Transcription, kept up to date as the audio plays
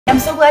I'm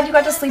so glad you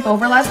got to sleep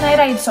over last night.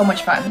 I had so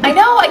much fun. I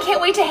know, I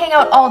can't wait to hang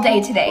out all day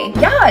today.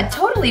 Yeah,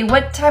 totally.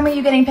 What time are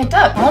you getting picked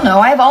up? Oh no,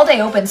 I have all day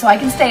open, so I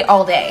can stay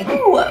all day.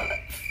 Ooh,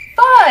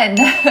 fun.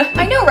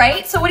 I know,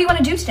 right? So what do you want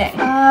to do today?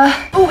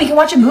 Oh, we can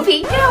watch a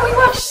movie. Yeah, we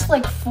watched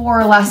like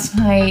 4 last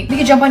night. We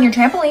could jump on your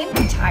trampoline.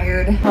 I'm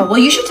tired. Oh, well,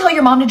 you should tell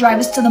your mom to drive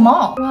us to the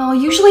mall. Well,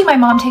 usually my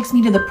mom takes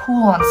me to the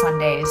pool on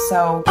Sundays,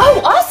 so.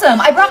 Oh, awesome.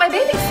 I brought my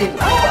bathing suit.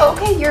 Oh,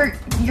 okay.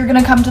 You're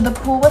gonna come to the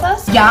pool with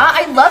us? Yeah,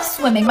 I love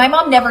swimming. My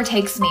mom never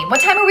takes me. What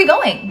time are we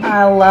going?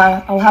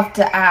 I'll have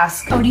to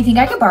ask. Oh, do you think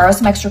I could borrow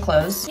some extra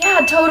clothes?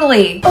 Yeah,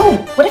 totally. Oh,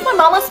 what if my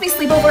mom lets me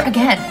sleep over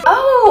again?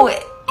 Oh,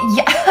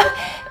 yeah.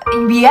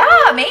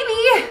 Yeah,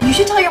 maybe. You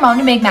should tell your mom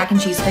to make mac and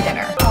cheese for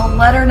dinner. I'll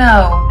let her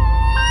know.